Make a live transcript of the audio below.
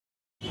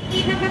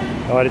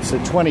Right, it's the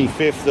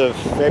 25th of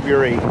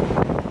February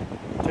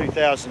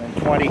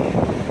 2020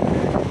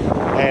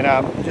 and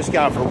I'm just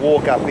going for a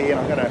walk up here, and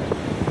I'm going to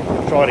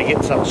try to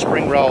get some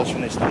spring rolls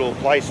from this little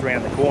place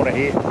around the corner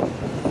here.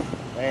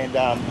 And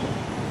I'll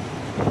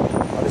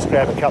just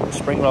grab a couple of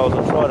spring rolls.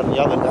 I tried them the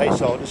other day,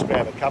 so I'll just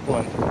grab a couple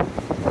and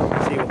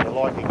see what they're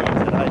like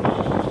again today.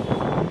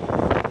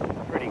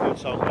 Pretty good,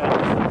 so I'll grab 2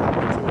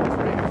 or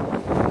 3,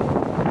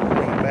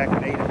 bring them back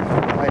and eat them.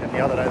 I ate them the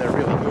other day, they're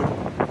really good.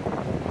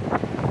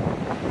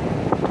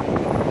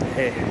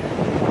 Yeah,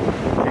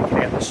 checking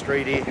out the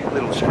street here,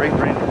 little street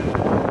we're in.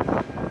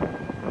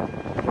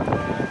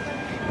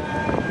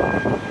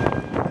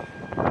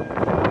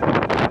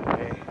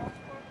 Yeah.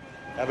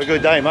 Have a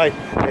good day, mate.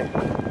 Yeah.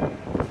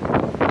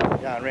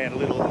 Going around a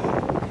little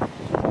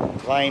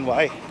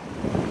laneway.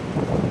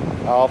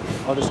 I'll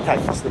just take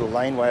this little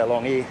laneway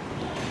along here.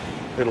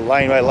 Little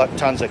laneway, like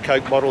tons of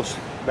Coke bottles,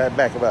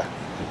 back of a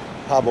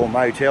pub or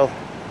motel.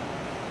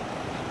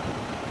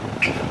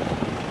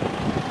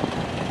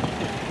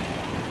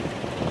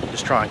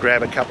 Just try and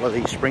grab a couple of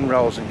these spring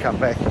rolls and come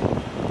back.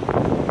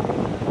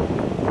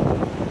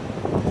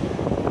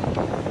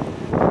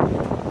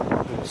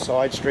 Little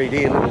side street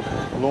here, little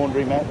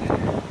laundry mat.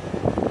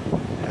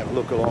 Have a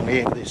look along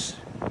here, this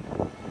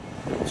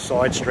little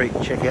side street,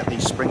 check out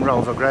these spring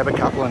rolls. I'll grab a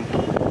couple and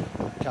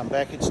come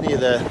back. It's near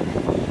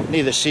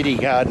the City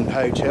Garden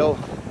Hotel,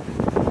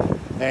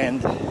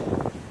 and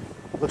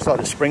looks like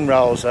the spring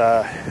rolls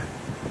are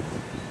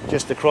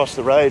just across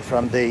the road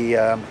from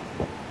the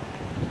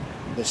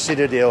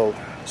Citadel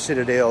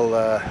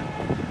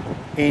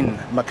Inn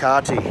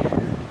Makati.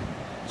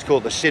 It's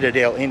called the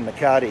Citadel Inn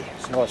Makati.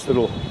 It's a nice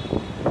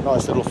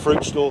little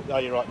fruit stall. Oh,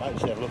 you're right, mate.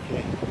 Just have a look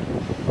here.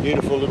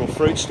 Beautiful little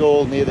fruit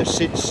stall near the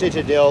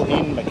Citadel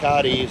Inn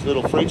Makati. Is a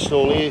little fruit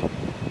stall here.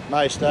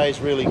 Most days,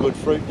 really good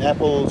fruit,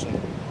 apples and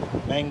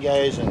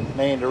mangoes and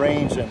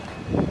mandarins, and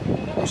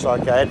looks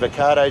like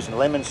avocados and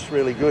lemons.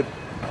 Really good.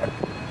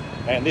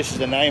 And this is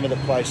the name of the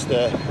place.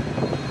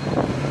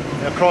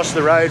 Across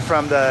the road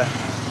from the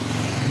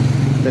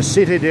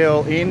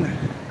Citadel Inn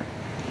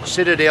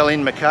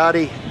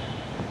Makati,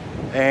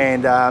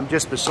 and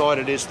just beside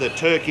it is the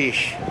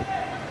Turkish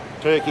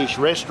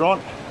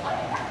restaurant.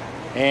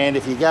 And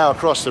if you go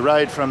across the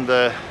road from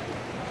the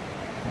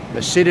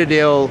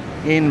Citadel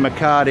Inn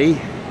Makati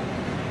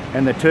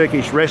and the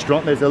Turkish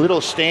restaurant, there's a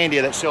little stand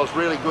here that sells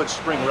really good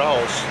spring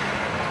rolls.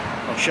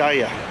 I'll show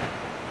you.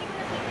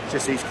 It's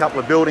just these couple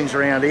of buildings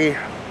around here.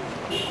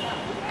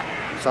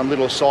 Some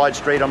little side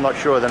street, I'm not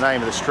sure of the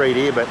name of the street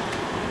here, but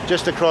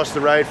just across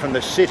the road from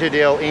the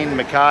Citadel Inn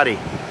Makati.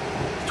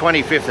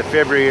 25th of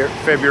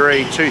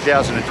February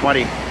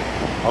 2020.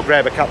 I'll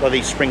grab a couple of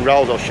these spring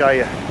rolls, I'll show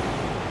you.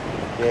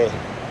 Yeah.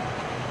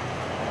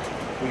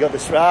 We got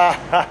this.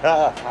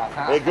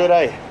 They're good,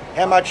 eh?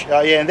 How much?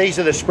 Yeah, and these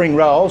are the spring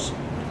rolls.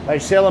 They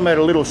sell them at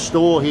a little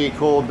store here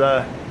called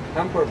the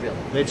Hamperville.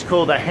 It's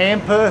called the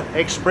Hamper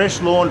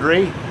Express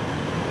Laundry.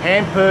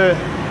 Hamperville.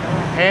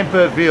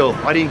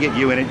 I didn't get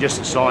you in it,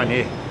 just a sign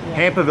here.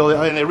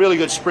 Hamperville, and they're really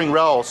good spring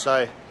rolls.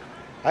 So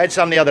I had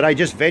some the other day,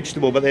 just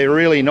vegetable, but they're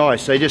really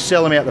nice. They just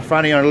sell them out the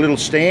front here on a little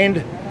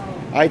stand.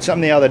 I ate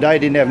some the other day,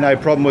 didn't have no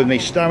problem with my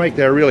stomach.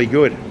 They're really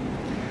good.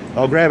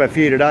 I'll grab a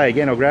few today.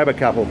 Again, I'll grab a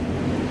couple.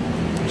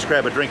 Just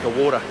grab a drink of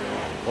water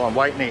while I'm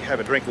waiting here. Have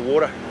a drink of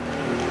water.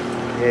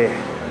 Yeah,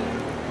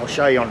 I'll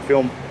show you on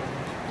film.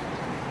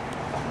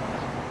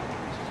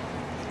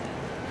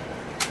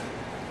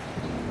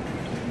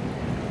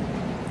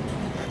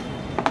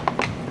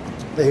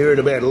 They're here at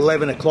about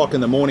 11 o'clock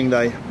in the morning.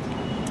 They're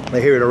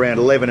here at around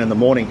 11 in the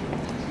morning.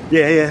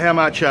 Yeah. How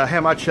much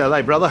are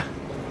they, brother?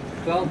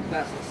 12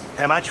 pesos.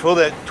 How much for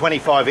the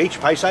 25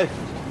 each peso?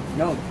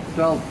 No,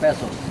 12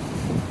 pesos.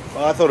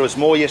 Well, I thought it was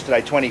more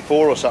yesterday,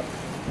 24 or something.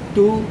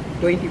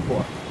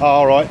 2.24. Oh,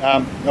 all right.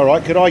 All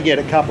right. Could I get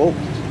a couple?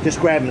 Just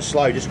grab them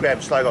slow. Just grab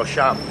them slow. I'll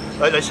show them.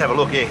 Let's have a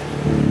look here.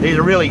 These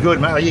are really good,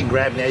 mate. Oh, you can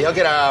grab them now. I'll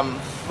get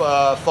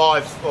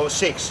 5 or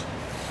 6.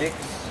 6.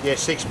 Yeah,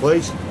 6,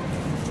 please.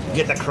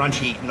 Get the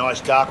crunchy,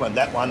 nice dark one.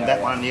 That one.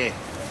 Yeah.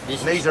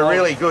 These are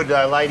really good,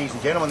 ladies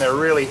and gentlemen. They're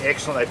really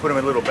excellent. They put them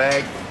in a little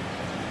bag,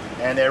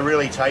 and they're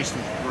really tasty.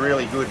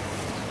 Really good.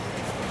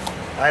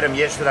 I had them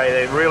yesterday.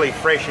 They're really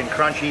fresh and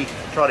crunchy.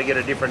 Try to get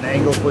a different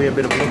angle for you. A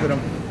bit of a look at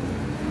them.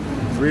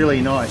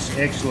 Really nice,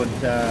 excellent.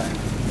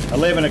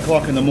 11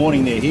 o'clock in the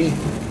morning they're here.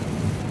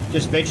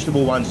 Just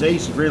vegetable ones.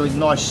 These really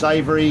nice,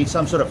 savoury,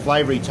 some sort of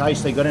flavoury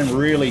taste. They got them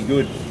really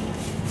good,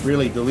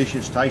 really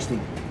delicious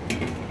tasting.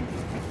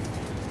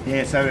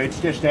 Yeah, so it's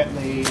just at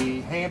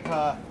the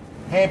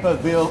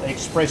Hamperville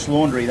Express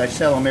Laundry. They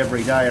sell them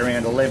every day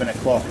around 11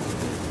 o'clock.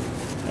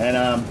 And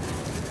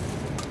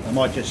I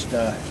might just,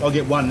 I'll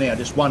get one now,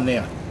 just one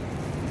now.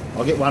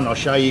 I'll get one and I'll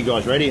show you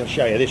guys. Ready? I'll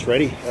show you this,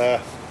 ready?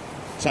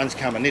 Sun's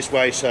coming this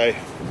way, so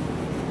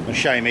I'll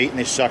show you me eating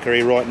this sucker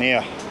here right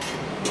now.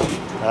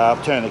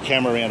 I'll turn the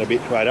camera around a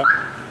bit, wait up.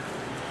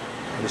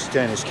 I'll just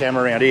turn this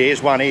camera around here.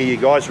 Here's one here, you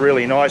guys,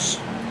 really nice.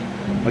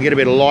 I'll get a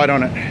bit of light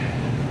on it.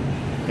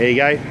 There you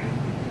go.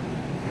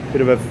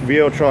 Bit of a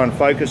view, I'll try and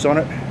focus on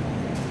it.